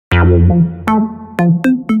Good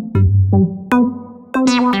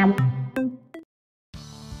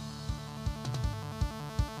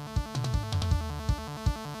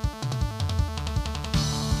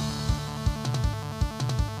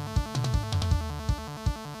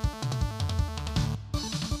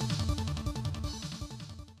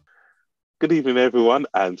evening, everyone,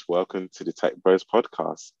 and welcome to the Tech Bros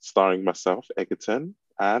podcast, starring myself, Egerton,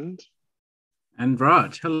 and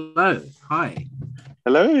Raj. Hello, hi.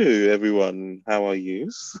 Hello, everyone. How are you?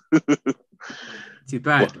 Too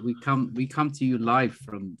bad we come to you live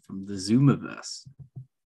from the Zoomiverse.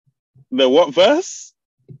 No, what verse?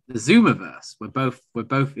 The Zoomiverse. We're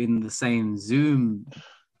both in the same Zoom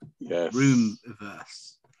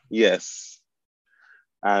roomverse. Yes.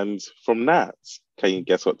 And from that, can you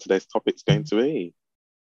guess what today's topic's going to be?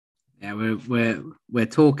 Yeah, we're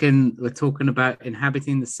talking about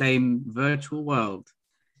inhabiting the same virtual world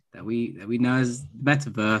that we know as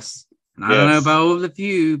Metaverse. And I don't know about all of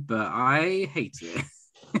you, but I hate it.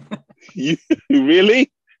 You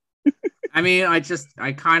really? I mean, I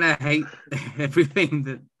kind of hate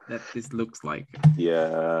everything that this looks like.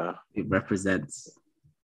 Yeah. It represents.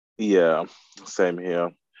 Yeah, same here.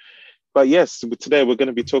 But yes, today we're going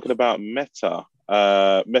to be talking about Metaverse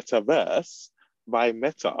by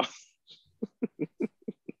Meta.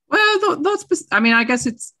 Well, I mean, I guess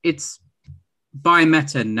it's by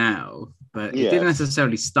Meta now, but it didn't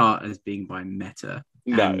necessarily start as being by Meta.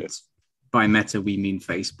 No. And by Meta, we mean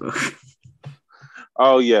Facebook.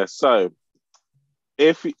 Oh, yeah. So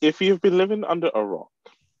if you've been living under a rock,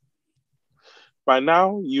 by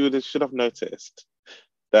now you should have noticed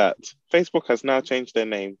that Facebook has now changed their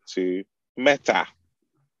name to Meta.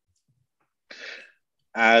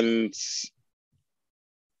 And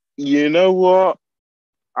you know what?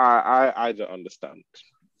 I don't understand.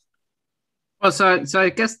 Well, so I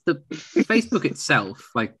guess the Facebook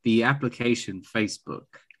itself, like the application Facebook,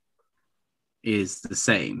 is the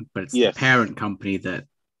same, but it's the parent company that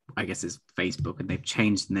I guess is Facebook, and they've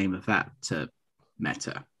changed the name of that to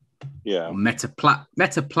Meta. Yeah. Or Meta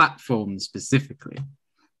Platform specifically.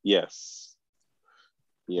 Yes.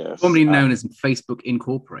 Formerly known as Facebook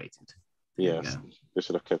Incorporated. Yes. They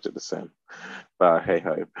should have kept it the same. But hey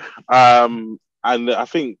ho. And I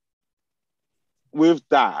think with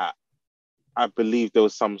that, I believe there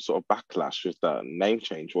was some sort of backlash with the name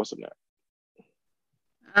change, wasn't it?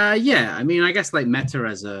 Yeah. I mean, I guess like Meta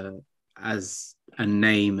as a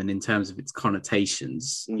name and in terms of its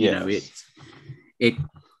connotations, you know, it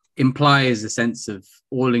implies a sense of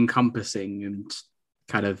all-encompassing and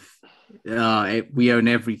kind of we own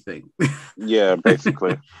everything. Yeah,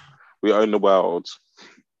 basically. We own the world.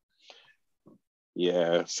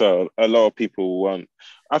 Yeah, so a lot of people want.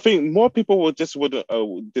 I think more people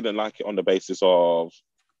didn't like it on the basis of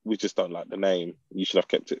we just don't like the name. You should have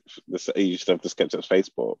kept it. You should have just kept it as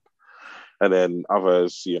Facebook. And then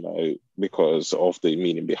others, you know, because of the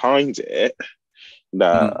meaning behind it,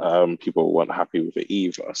 that people weren't happy with it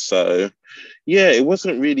either. So, yeah, it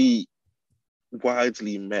wasn't really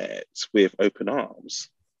widely met with open arms.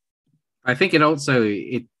 I think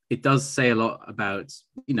it does say a lot about,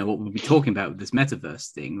 you know, what we'll be talking about with this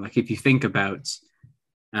metaverse thing. Like if you think about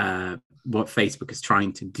what Facebook is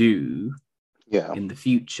trying to do in the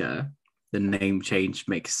future, the name change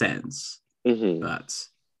makes sense. Mm-hmm. But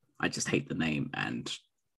I just hate the name and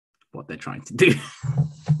what they're trying to do.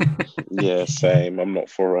 Yeah, same. I'm not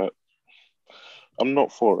for it.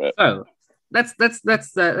 So let's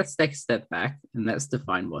take a step back and let's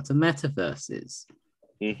define what a metaverse is.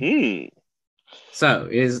 Mm-hmm. So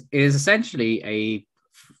it is essentially a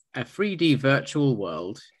 3D virtual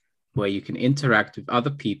world where you can interact with other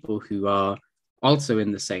people who are also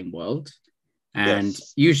in the same world. And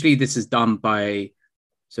usually this is done by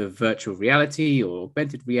sort of virtual reality or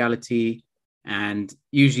augmented reality. And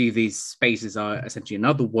usually these spaces are essentially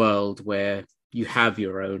another world where you have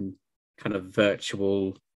your own kind of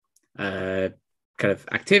virtual kind of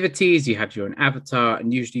activities, you have your own avatar,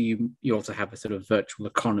 and usually you also have a sort of virtual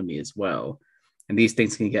economy as well. And these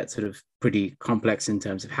things can get sort of pretty complex in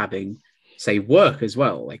terms of having, say, work as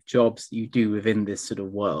well, like jobs you do within this sort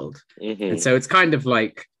of world. Mm-hmm. And so it's kind of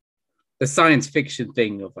like the science fiction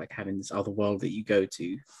thing of like having this other world that you go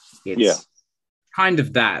to. It's kind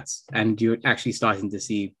of that. And you're actually starting to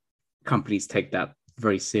see companies take that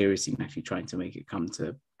very seriously and actually trying to make it come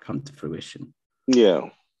to fruition. Yeah.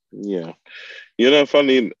 You know,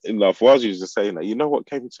 funny enough, while you was just saying that, you know what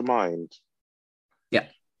came to mind? Yeah.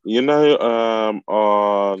 You know,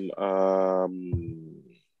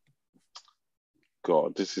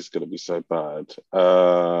 God, this is gonna be so bad.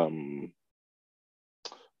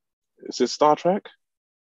 Is it Star Trek?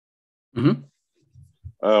 Mm-hmm.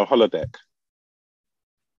 Holodeck.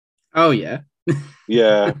 Oh yeah.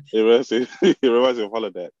 Yeah, it reminds me of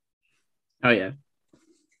Holodeck. Oh yeah.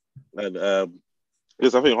 And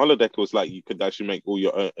because I think holodeck was like you could actually make all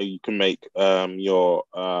your you can make your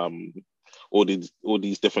all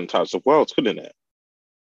these different types of worlds, couldn't it?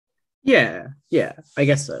 Yeah. Yeah. I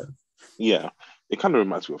guess so. Yeah, it kind of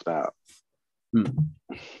reminds me of that, Hmm.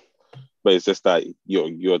 but it's just that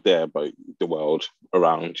you're there, but the world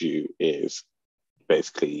around you is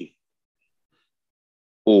basically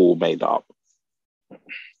all made up.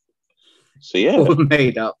 So yeah, All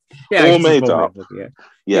made up. Yeah, I all guess it's made one way up. of looking at it.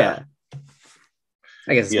 Yeah, Yeah.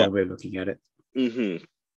 I guess it's yeah. one way of looking at it. Hmm.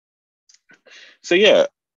 So yeah,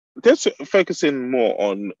 just focusing more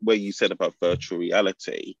on where you said about virtual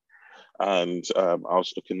reality. And I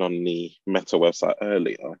was looking on the Meta website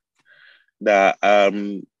earlier that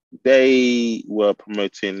they were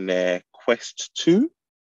promoting their Quest 2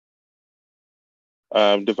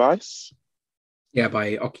 device Yeah,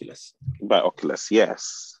 by Oculus. by Oculus,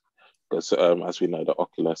 yes. Because as we know, the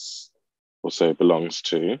Oculus also belongs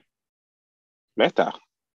to Meta.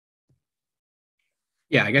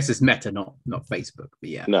 Yeah, I guess it's Meta, not Facebook, but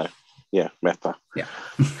yeah. No, yeah, Meta. Yeah.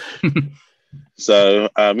 So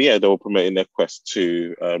yeah, they were promoting their Quest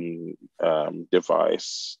 2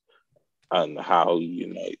 device and how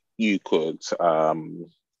you could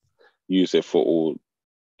use it for all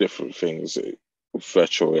different things,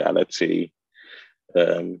 virtual reality.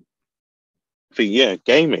 I think yeah,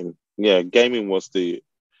 gaming. Yeah, gaming was the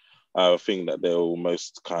thing that they were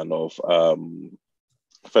most kind of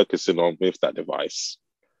focusing on with that device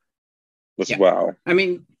as Yeah. well. I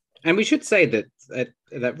mean, and we should say that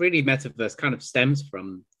really Metaverse kind of stems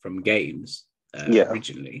from games Yeah.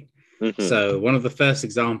 originally. Hmm. So one of the first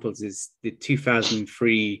examples is the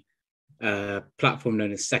 2003 platform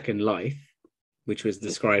known as Second Life, which was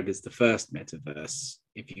described as the first Metaverse.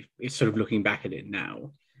 If sort of looking back at it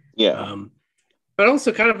now, Yeah. but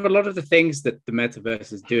also kind of a lot of the things that the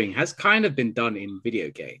Metaverse is doing has kind of been done in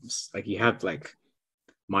video games. Like you have like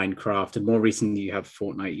Minecraft, and more recently you have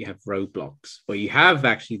Fortnite, you have Roblox, where you have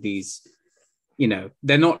actually these,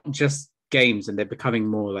 they're not just games and they're becoming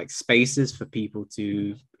more like spaces for people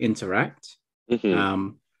to interact. Hmm.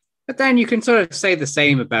 But then you can sort of say the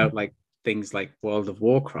same about like things like World of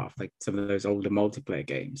Warcraft, like some of those older multiplayer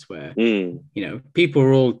games where, Mm. people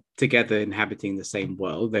are all together inhabiting the same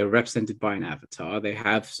world. They're represented by an avatar. They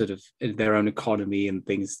have sort of their own economy and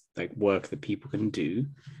things like work that people can do.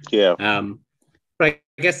 Yeah. But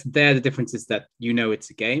I guess there the difference is that it's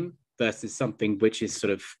a game versus something which is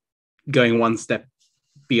sort of going one step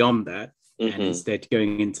beyond that and Hmm. instead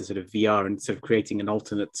going into sort of VR and sort of creating an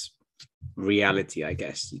alternate reality, I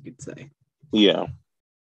guess you could say. Yeah.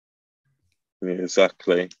 Yeah,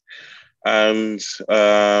 exactly. And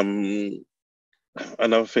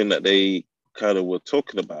another thing that they kind of were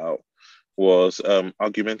talking about was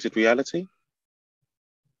augmented reality.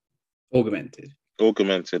 Augmented.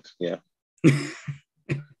 Augmented, yeah.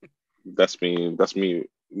 That's me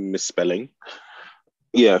misspelling.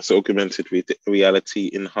 Yeah, so augmented reality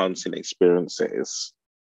enhancing experiences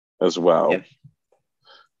as well. Yeah.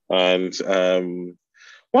 And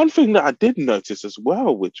one thing that I did notice as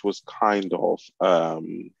well, which was kind of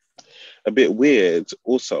a bit weird,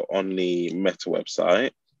 also on the Meta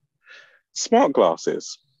website, smart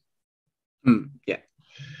glasses. Yeah.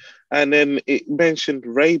 And then it mentioned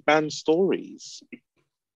Ray-Ban stories.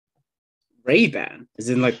 Ray-Ban, as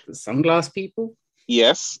in like the sunglass people?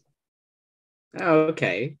 Yes. Oh,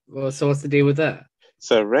 okay. Well, so what's the deal with that?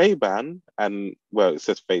 So Ray-Ban and well, it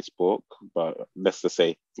says Facebook, but let's just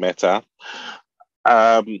say Meta,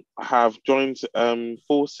 have joined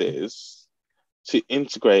forces to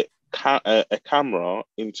integrate a camera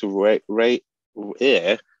into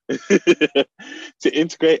yeah, to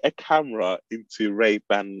integrate a camera into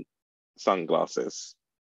Ray-Ban sunglasses.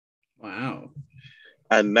 Wow.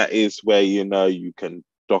 And that is where you can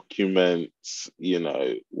document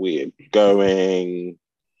where you're going,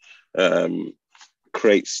 um,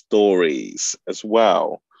 create stories as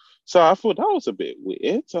well. So I thought that was a bit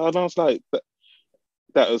weird. And I was like,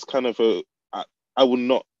 that was kind of I would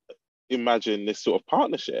not imagine this sort of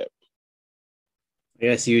partnership. I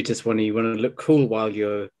guess you want to look cool while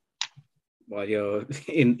you're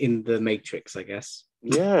in the Matrix, I guess.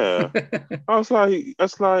 Yeah. I was like,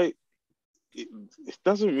 it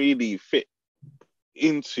doesn't really fit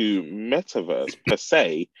into metaverse per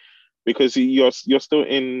se because you're still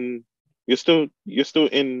in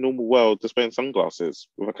normal world just wearing sunglasses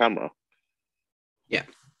with a camera, Yeah.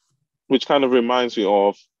 which kind of reminds me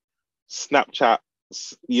of Snapchat.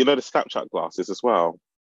 The Snapchat glasses as well.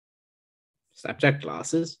 Snapchat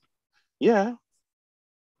glasses. Yeah,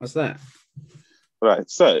 What's that? Right.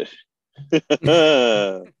 So,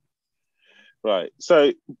 right.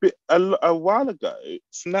 So a while ago,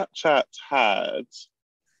 Snapchat had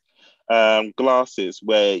glasses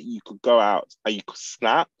where you could go out and you could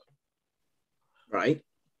snap. Right.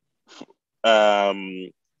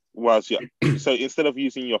 Whilst you so instead of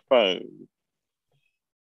using your phone,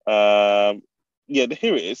 here it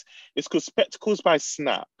is. It's called Spectacles by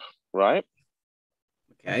Snap, right?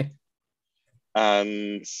 Okay.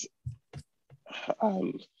 And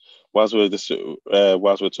whilst we're talking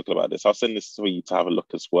about this, I'll send this for you to have a look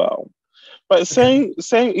as well. But same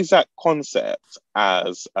exact concept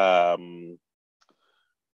as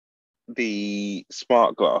the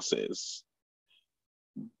smart glasses,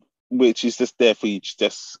 which is just there for you to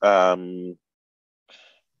just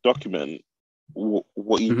document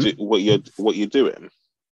what you do, what you're doing.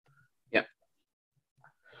 Yeah.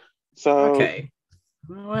 So okay.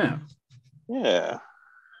 Oh, wow. Yeah.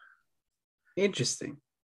 Interesting.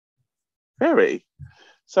 Very.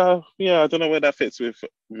 So yeah, I don't know where that fits with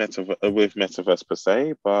metaverse per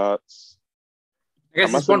se, but I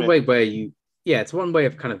guess it's one way where it's one way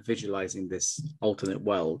of kind of visualizing this alternate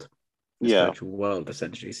world, this virtual world,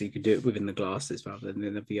 essentially. So you could do it within the glasses rather than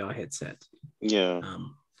in a VR headset. Yeah.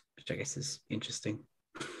 Which I guess is interesting.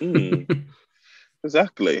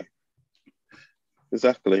 Exactly.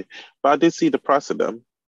 But I did see the price of them.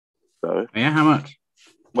 So yeah, how much?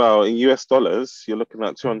 Well, in US dollars, you're looking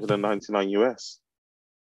at 299 US.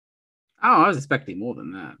 Oh, I was expecting more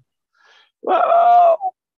than that.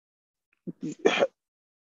 Well,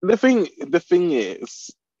 the thing is,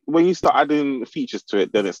 when you start adding features to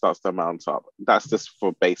it, then it starts to mount up. That's just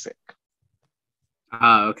for basic.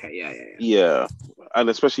 Oh, okay, yeah. And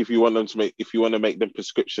especially if you want to make them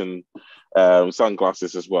prescription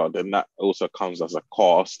sunglasses as well, then that also comes as a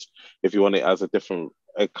cost. If you want it as a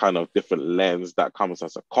kind of different lens, that comes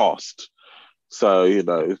as a cost. So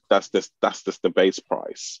that's just the base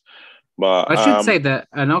price. But I should say that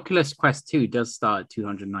an Oculus Quest 2 does start at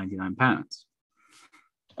 £299.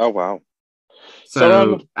 Oh wow!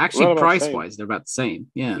 So actually, price wise, they're about the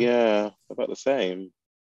same. Yeah. Yeah, about the same.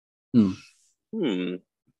 Oh,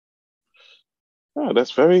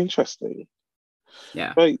 that's very interesting.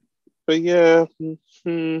 Yeah. But yeah,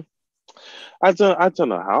 I don't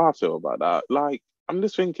know how I feel about that. Like, I'm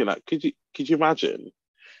just thinking, like, could you imagine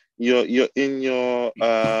you're in your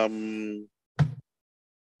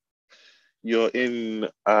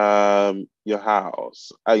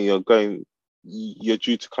house and you're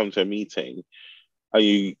due to come to a meeting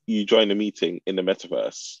and you join the meeting in the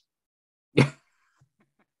metaverse. Yeah.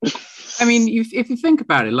 I mean, if you think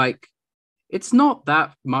about it, like, it's not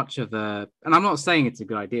that much of a, and I'm not saying it's a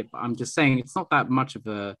good idea, but I'm just saying it's not that much of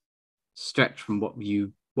a stretch from what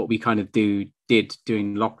we kind of did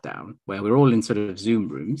during lockdown, where we're all in sort of Zoom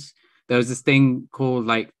rooms. There was this thing called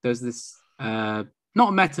there's this not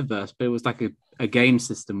a metaverse, but it was like a game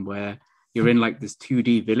system where you're in like this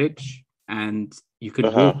 2D village and you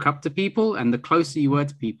could walk up to people, and the closer you were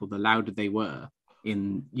to people, the louder they were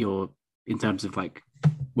in terms of like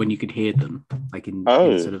when you could hear them, like in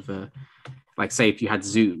sort of a, like say if you had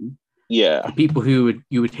Zoom, the people who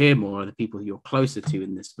you would hear more are the people who you're closer to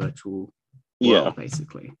in this virtual world,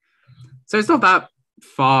 basically. So it's not that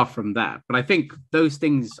far from that, but I think those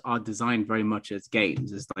things are designed very much as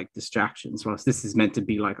games, as like distractions, whilst this is meant to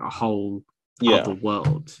be like a whole other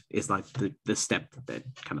world, is like the step that they're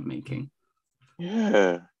kind of making.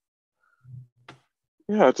 I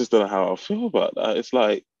just don't know how I feel about that. It's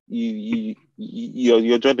like you're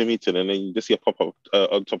joining the meeting and then you just see a pop-up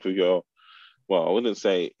on top of your, well, I wouldn't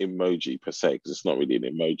say emoji per se, because it's not really an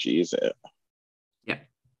emoji, is it?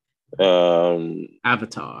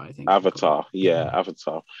 Avatar, I think. Avatar.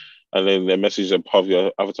 And then the message above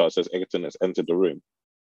your avatar says Egerton has entered the room.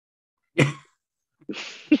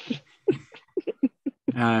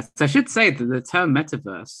 So I should say that the term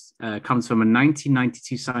metaverse comes from a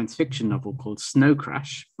 1992 science fiction novel called Snow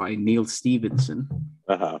Crash by Neil Stevenson.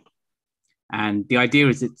 And the idea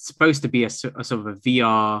is it's supposed to be a sort of a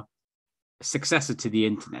VR successor to the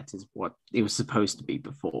internet, is what it was supposed to be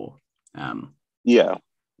before.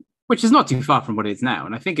 Which is not too far from what it is now.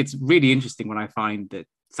 And I think it's really interesting when I find that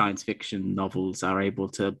science fiction novels are able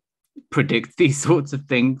to predict these sorts of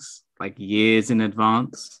things like years in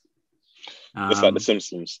advance. Just like The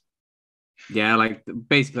Simpsons. Yeah, like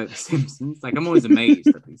basically like The Simpsons. Like, I'm always amazed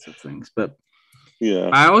at these sorts of things. But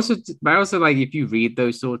I also like, if you read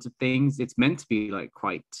those sorts of things, it's meant to be like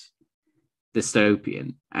quite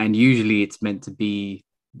dystopian. And usually it's meant to be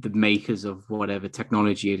the makers of whatever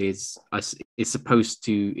technology it is supposed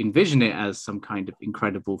to envision it as some kind of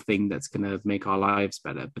incredible thing that's going to make our lives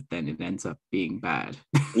better, but then it ends up being bad.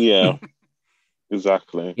 Yeah,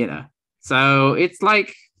 exactly. You know, so it's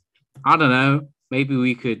like, I don't know, maybe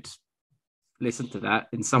we could listen to that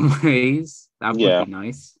in some ways. That would Yeah. be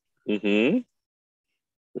nice. Mm-hmm.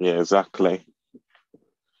 Yeah, exactly.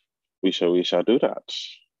 We shall do that.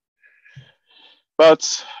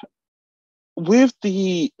 But with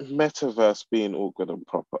the metaverse being all good and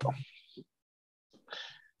proper,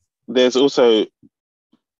 there's also,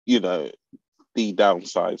 you know, the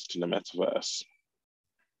downsides to the metaverse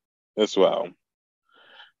as well.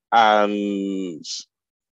 And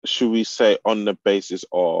should we say on the basis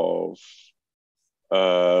of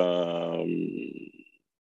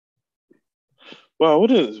well,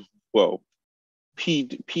 what is well,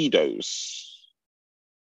 pedos.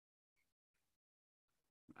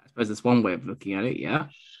 I suppose that's one way of looking at it, yeah.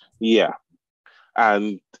 Yeah.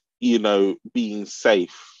 And being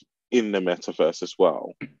safe in the metaverse as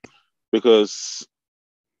well. Because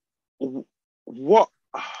what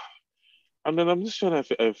and then I'm just trying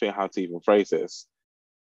to think how to even phrase this.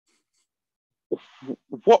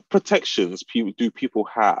 What protections do people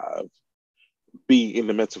have being in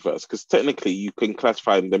the metaverse? Because technically you can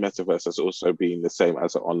classify the metaverse as also being the same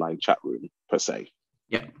as an online chat room per se.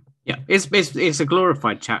 Yeah. Yeah. It's a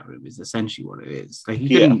glorified chat room is essentially what it is. Like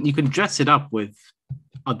you can dress it up with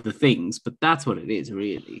other things, but that's what it is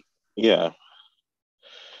really. Yeah.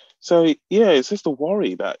 So yeah, it's just a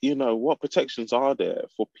worry that, what protections are there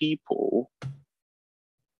for people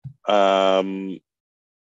that,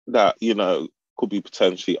 could be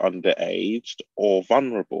potentially underaged or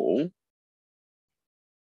vulnerable,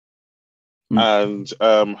 and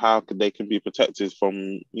how they can be protected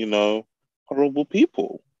from, horrible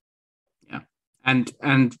people. Yeah.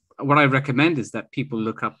 And what I recommend is that people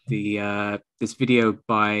look up this video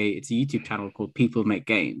it's a YouTube channel called People Make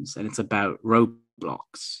Games, and it's about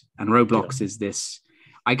Roblox. And Roblox is this,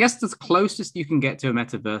 I guess, the closest you can get to a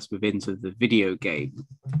metaverse within sort of the video game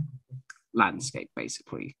landscape,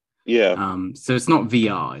 basically. Yeah. So it's not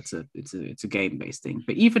VR; it's a game-based thing.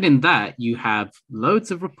 But even in that, you have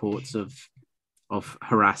loads of reports of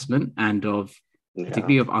harassment and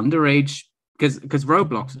particularly of underage, because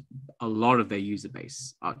Roblox, a lot of their user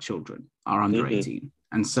base are children, are under 18,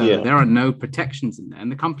 and so there are no protections in there.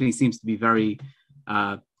 And the company seems to be very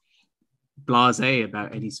blasé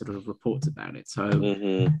about any sort of reports about it. So,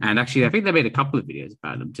 and actually, I think they made a couple of videos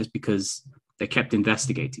about them just because they kept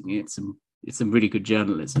investigating it. It's some really good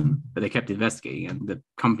journalism, but they kept investigating, and the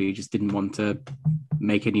company just didn't want to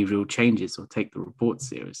make any real changes or take the reports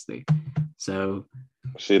seriously. So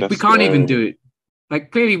we can't even do it. Like,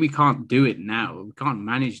 clearly we can't do it now. We can't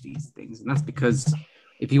manage these things. And that's because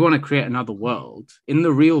if you want to create another world, in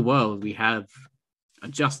the real world, we have a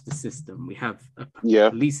justice system, we have a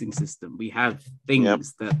policing system, we have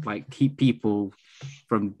things that like keep people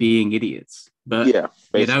from being idiots. But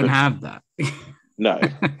you don't have that. No.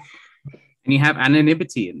 And you have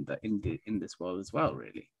anonymity in this world as well,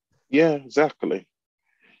 really. Yeah, exactly.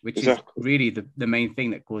 Which is really the main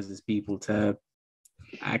thing that causes people to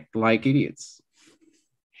act like idiots.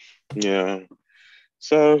 Yeah.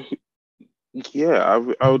 So,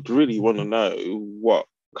 yeah, I would really want to know what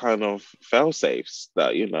kind of fail-safes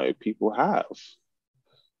that, people have.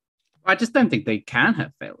 I just don't think they can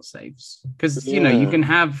have fail-safes because, you can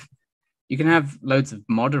have loads of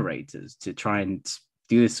moderators to try and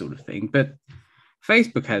do this sort of thing, but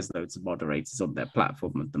Facebook has loads of moderators on their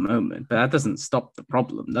platform at the moment, but that doesn't stop the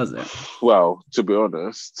problem, does it? Well, to be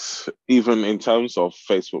honest, even in terms of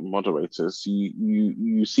Facebook moderators,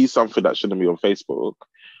 you see something that shouldn't be on Facebook,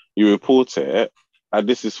 you report it, and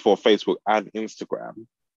this is for Facebook and Instagram.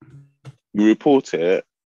 You report it,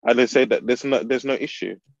 and they say that there's no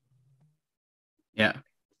issue. Yeah.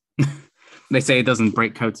 They say it doesn't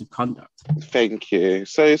break codes of conduct. Thank you.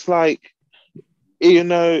 So it's like,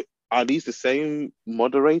 are these the same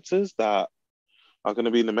moderators that are going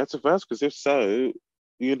to be in the metaverse? Because if so,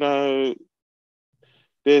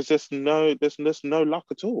 there's just no luck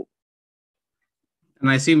at all. And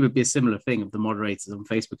I assume it would be a similar thing of the moderators on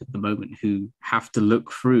Facebook at the moment who have to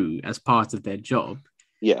look through, as part of their job,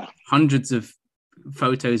 hundreds of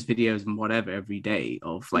photos, videos, and whatever every day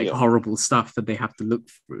of horrible stuff that they have to look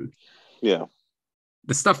through. Yeah.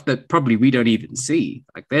 The stuff that probably we don't even see.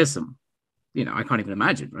 Like, there's some, I can't even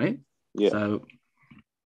imagine, right? Yeah. So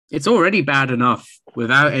it's already bad enough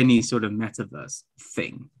without any sort of metaverse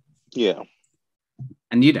thing. Yeah.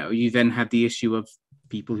 And, you then have the issue of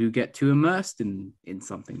people who get too immersed in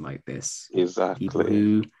something like this. Exactly. People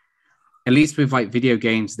who at least with like video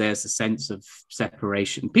games, there's a sense of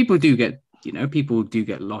separation. People do get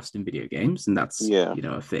lost in video games, and that's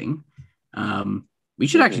a thing. We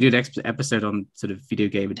should actually do an episode on sort of video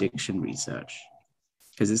game addiction research,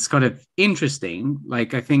 because it's kind of interesting.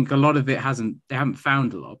 Like, I think a lot of it they haven't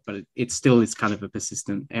found a lot, but it still is kind of a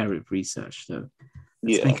persistent area of research. So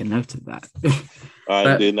let's make a note of that.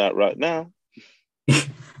 I'm doing that right now.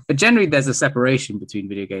 But generally, there's a separation between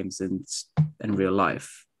video games and real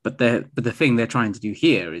life. But the thing they're trying to do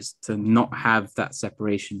here is to not have that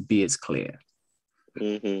separation be as clear.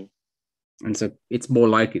 Mm-hmm. And so it's more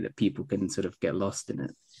likely that people can sort of get lost in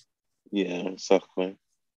it. Yeah, exactly.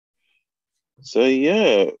 So,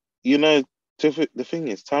 yeah, the thing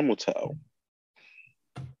is, time will tell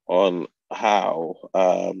on how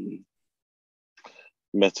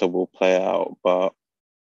Meta will play out. But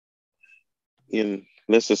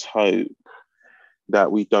let's just hope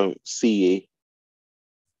that we don't see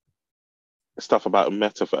stuff about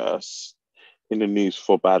Metaverse in the news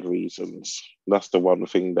for bad reasons. That's the one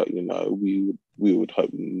thing that we would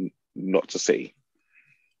hope not to see.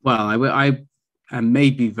 Well, I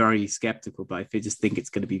may be very skeptical, but I just think it's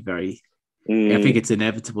going to be very. I think it's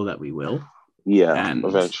inevitable that we will. Yeah, and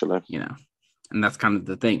eventually. And that's kind of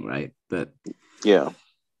the thing, right? But yeah,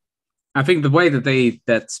 I think the way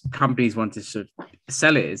that companies want to sort of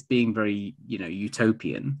sell it is being very,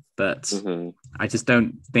 utopian. But I just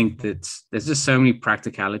don't think that there's just so many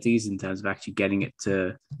practicalities in terms of actually getting it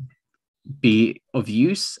to be of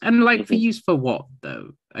use. And like, for use for what,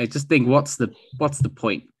 though? I just think what's the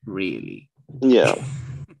point, really? Yeah.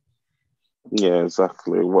 Yeah,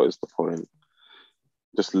 exactly. What is the point?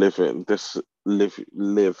 Just live in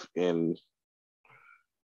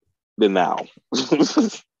the now.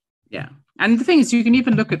 Yeah. And the thing is, you can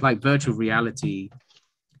even look at like virtual reality,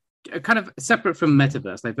 kind of separate from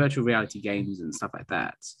Metaverse, like virtual reality games and stuff like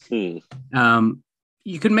that.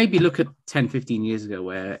 You can maybe look at 10, 15 years ago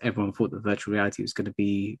where everyone thought that virtual reality was going to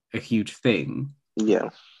be a huge thing. Yeah.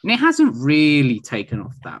 And it hasn't really taken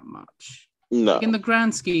off that much. No. Like, in the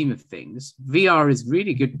grand scheme of things, VR is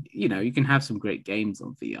really good. You can have some great games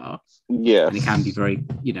on VR. Yeah. And it can be very,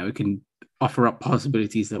 it can offer up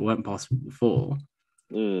possibilities that weren't possible before.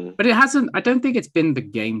 But it hasn't. I don't think it's been the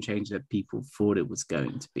game changer that people thought it was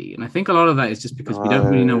going to be, and I think a lot of that is just because we don't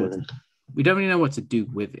really know what to do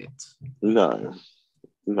with it. No,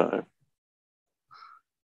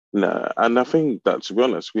 and I think that, to be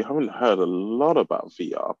honest, we haven't heard a lot about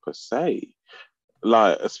VR per se.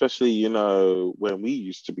 Like, especially when we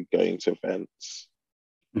used to be going to events,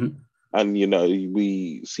 and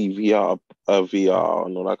we see VR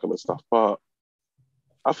and all that kind of stuff. But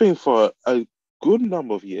I think for a good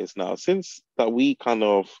number of years now, since that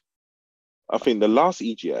I think the last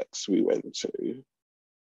EGX we went to,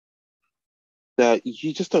 that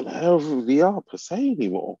you just don't have VR per se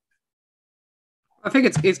anymore. I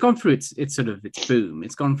think it's gone through its sort of its boom.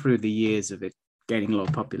 It's gone through the years of it gaining a lot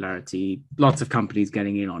of popularity, lots of companies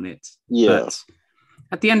getting in on it. Yeah. But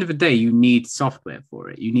at the end of the day, you need software for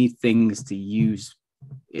it. You need things to use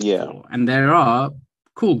it for. And there are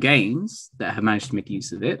cool games that have managed to make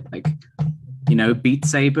use of it, like Beat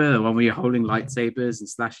Saber, the one where you're holding lightsabers and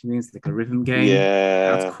slashing things, like a rhythm game.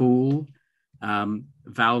 Yeah, that's cool.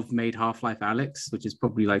 Valve made Half-Life Alyx, which is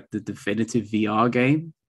probably like the definitive VR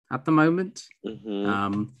game at the moment.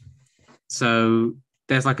 So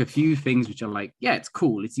there's like a few things which are like, yeah, it's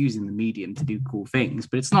cool. It's using the medium to do cool things,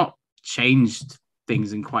 but it's not changed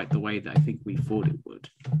things in quite the way that I think we thought it would.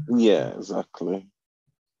 Yeah, exactly.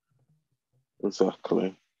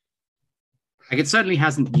 Like, it certainly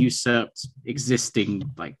hasn't usurped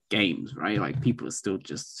existing like games, right? Like, people are still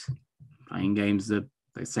just playing games the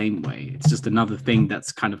same way. It's just another thing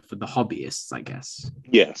that's kind of for the hobbyists, I guess.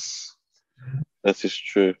 Yes, that is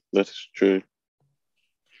true.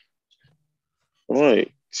 All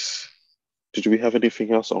right. Did we have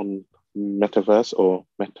anything else on Metaverse or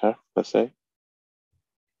Meta per se?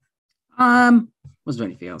 Was there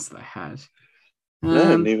anything else that I had?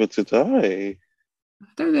 No, neither did I. I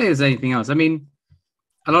don't think there's anything else. I mean,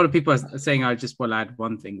 a lot of people are saying, I just want to add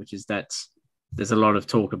one thing, which is that there's a lot of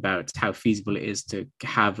talk about how feasible it is to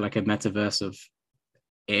have like a metaverse of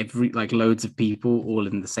loads of people all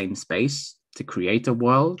in the same space to create a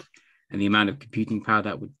world, and the amount of computing power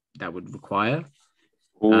that would require.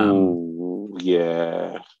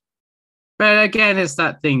 Yeah. But again, it's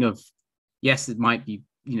that thing of, yes, it might be,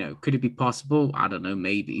 could it be possible? I don't know,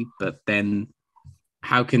 maybe. But then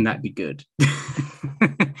how can that be good?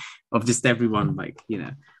 Of just everyone,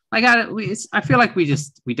 I feel like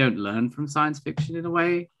we don't learn from science fiction in a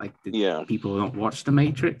way. Like, people not watch The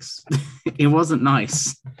Matrix. It wasn't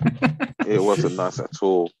nice. It wasn't nice at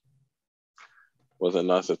all. wasn't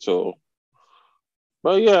nice at all.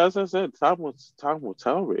 But yeah, as I said, time will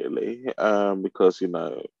tell really. Because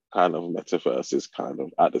kind of metaverse is kind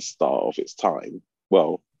of at the start of its time.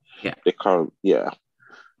 Well, Yeah. the current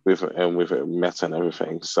with it Meta and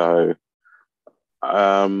everything. So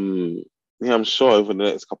yeah, I'm sure over the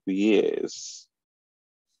next couple of years,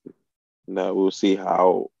 we'll see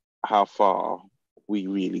how far we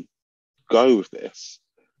really go with this.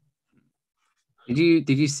 Did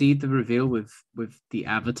you see the reveal with the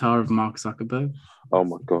avatar of Mark Zuckerberg? Oh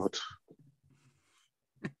my God.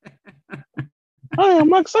 I am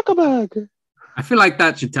Mark Zuckerberg. I feel like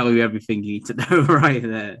that should tell you everything you need to know right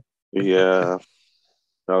there. Yeah.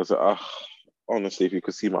 I was like, honestly, if you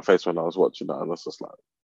could see my face when I was watching that, I was just like,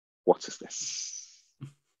 what is this?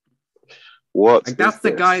 What Like is this?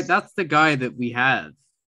 that's the guy that we have,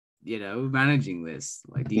 managing this.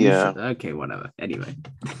 Like Yeah. okay, whatever. Anyway.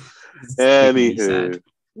 It's making me sad. Anywho,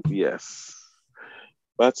 yes.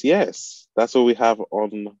 But yes, that's all we have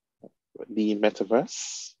on the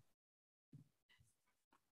metaverse.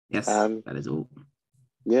 Yes, And that is all.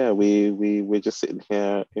 yeah, we're just sitting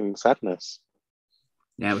here in sadness.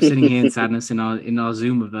 Yeah, we're sitting here in sadness in our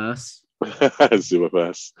Zoomiverse.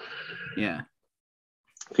 Zoomiverse. Yeah.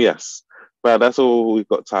 Yes. Well, that's all we've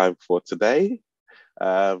got time for today.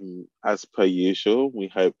 As per usual, we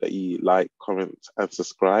hope that you like, comment, and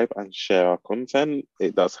subscribe and share our content.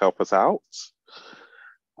 It does help us out.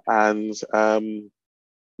 And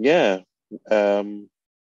yeah,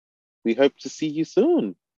 we hope to see you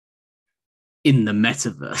soon. In the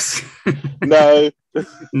metaverse. No.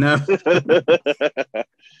 No.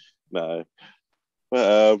 No.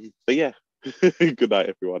 But yeah. Good night,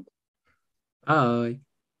 everyone. Bye.